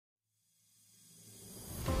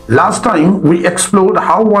Last time, we explored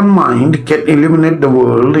how one mind can illuminate the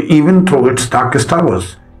world even through its darkest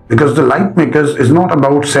hours. Because the LightMakers is not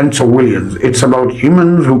about cents or billions, it's about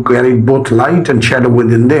humans who carry both light and shadow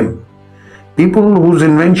within them. People whose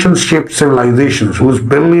inventions shaped civilizations, whose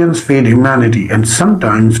brilliance fed humanity and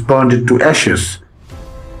sometimes burned it to ashes.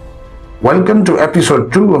 Welcome to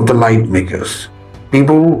episode 2 of the LightMakers.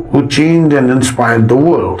 People who changed and inspired the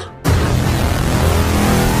world.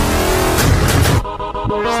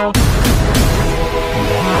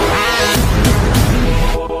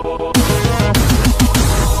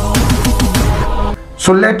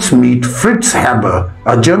 So let's meet Fritz Haber,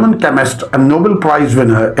 a German chemist, a Nobel Prize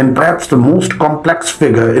winner, and perhaps the most complex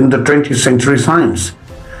figure in the 20th century science.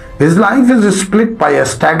 His life is split by a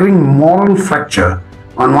staggering moral fracture.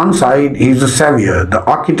 On one side, he is a savior, the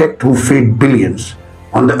architect who fed billions.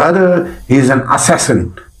 On the other, he is an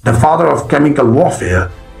assassin, the father of chemical warfare.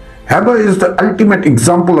 Haber is the ultimate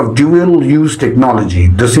example of dual-use technology.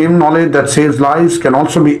 The same knowledge that saves lives can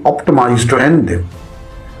also be optimized to end them.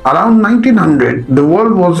 Around 1900, the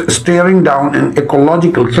world was staring down an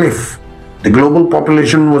ecological cliff. The global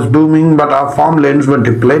population was booming, but our farmlands were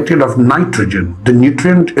depleted of nitrogen, the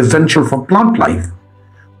nutrient essential for plant life.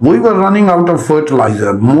 We were running out of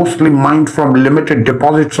fertilizer, mostly mined from limited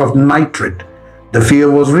deposits of nitrate. The fear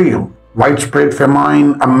was real. Widespread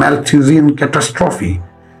famine, a Malthusian catastrophe.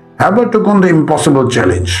 Haber took on the impossible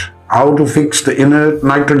challenge: how to fix the inert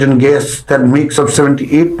nitrogen gas that makes up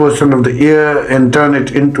 78% of the air and turn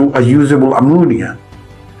it into a usable ammonia.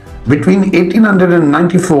 Between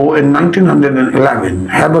 1894 and 1911,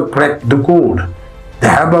 Haber cracked the code. The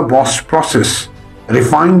Haber-Bosch Process,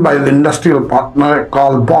 refined by the industrial partner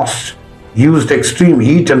Carl Bosch, used extreme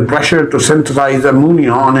heat and pressure to synthesize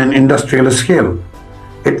ammonia on an industrial scale.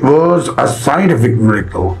 It was a scientific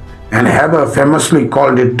miracle, and Haber famously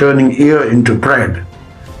called it turning air into bread.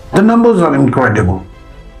 The numbers are incredible.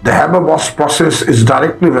 The Haber-Bosch process is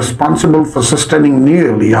directly responsible for sustaining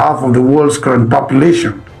nearly half of the world's current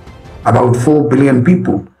population, about 4 billion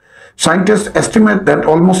people. Scientists estimate that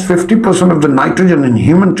almost 50% of the nitrogen in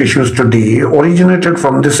human tissues today originated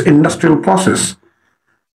from this industrial process.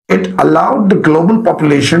 It allowed the global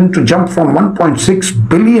population to jump from 1.6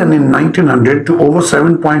 billion in 1900 to over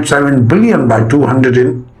 7.7 billion by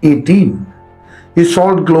 2018. He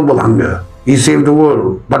solved global hunger. He saved the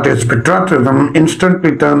world, but his patriotism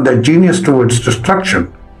instantly turned their genius towards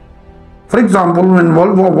destruction. For example, when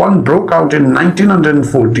World War I broke out in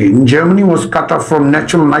 1914, Germany was cut off from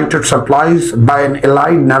natural nitrate supplies by an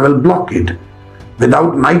Allied naval blockade.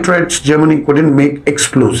 Without nitrates, Germany couldn't make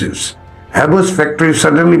explosives. Haber's factory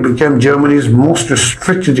suddenly became Germany's most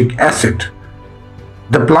strategic asset.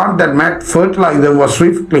 The plant that made fertilizer was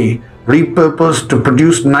swiftly repurposed to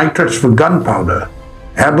produce nitrates for gunpowder.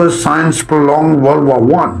 Haber's science prolonged World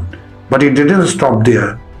War I, but he didn't stop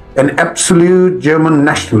there. An absolute German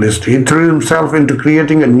nationalist, he threw himself into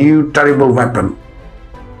creating a new terrible weapon.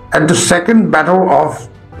 At the Second Battle of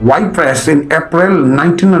Ypres in April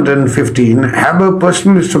 1915, Haber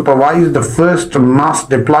personally supervised the first mass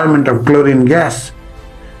deployment of chlorine gas.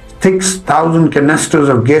 6,000 canisters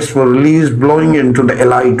of gas were released, blowing into the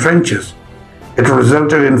Allied trenches. It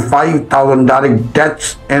resulted in 5,000 direct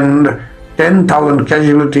deaths and 10,000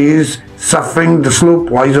 casualties, suffering the slow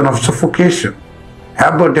poison of suffocation.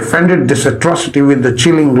 Haber defended this atrocity with the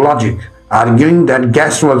chilling logic, arguing that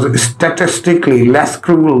gas was statistically less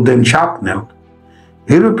cruel than shrapnel.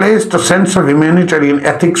 He replaced a sense of humanitarian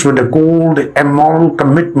ethics with a cold, immoral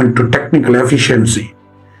commitment to technical efficiency.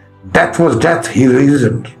 Death was death, he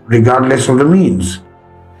reasoned, regardless of the means.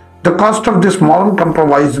 The cost of this moral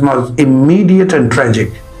compromise was immediate and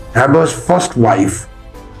tragic. Haber's first wife,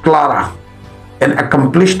 Clara, an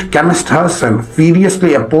accomplished chemist herself,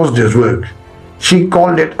 furiously opposed his work. She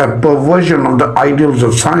called it a perversion of the ideals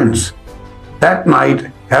of science. That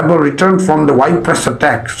night, Haber returned from the Ypres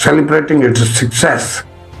attack, celebrating its success.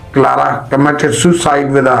 Clara committed suicide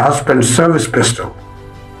with her husband's service pistol.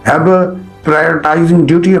 Haber, prioritizing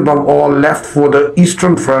duty above all, left for the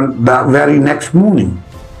Eastern Front the very next morning.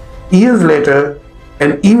 Years later,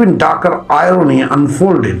 an even darker irony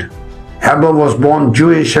unfolded. Haber was born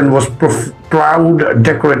Jewish and was proud,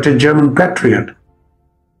 decorated German patriot.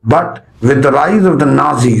 But with the rise of the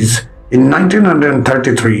Nazis in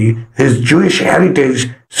 1933, his Jewish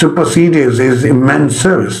heritage superseded his immense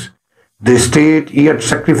service. The state he had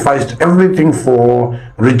sacrificed everything for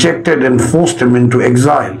rejected and forced him into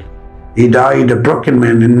exile. He died a broken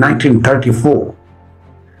man in 1934.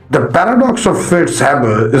 The paradox of Fritz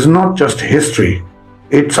Haber is not just history,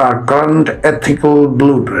 it's our current ethical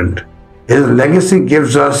blueprint. His legacy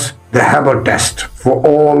gives us the Haber test for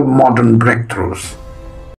all modern breakthroughs.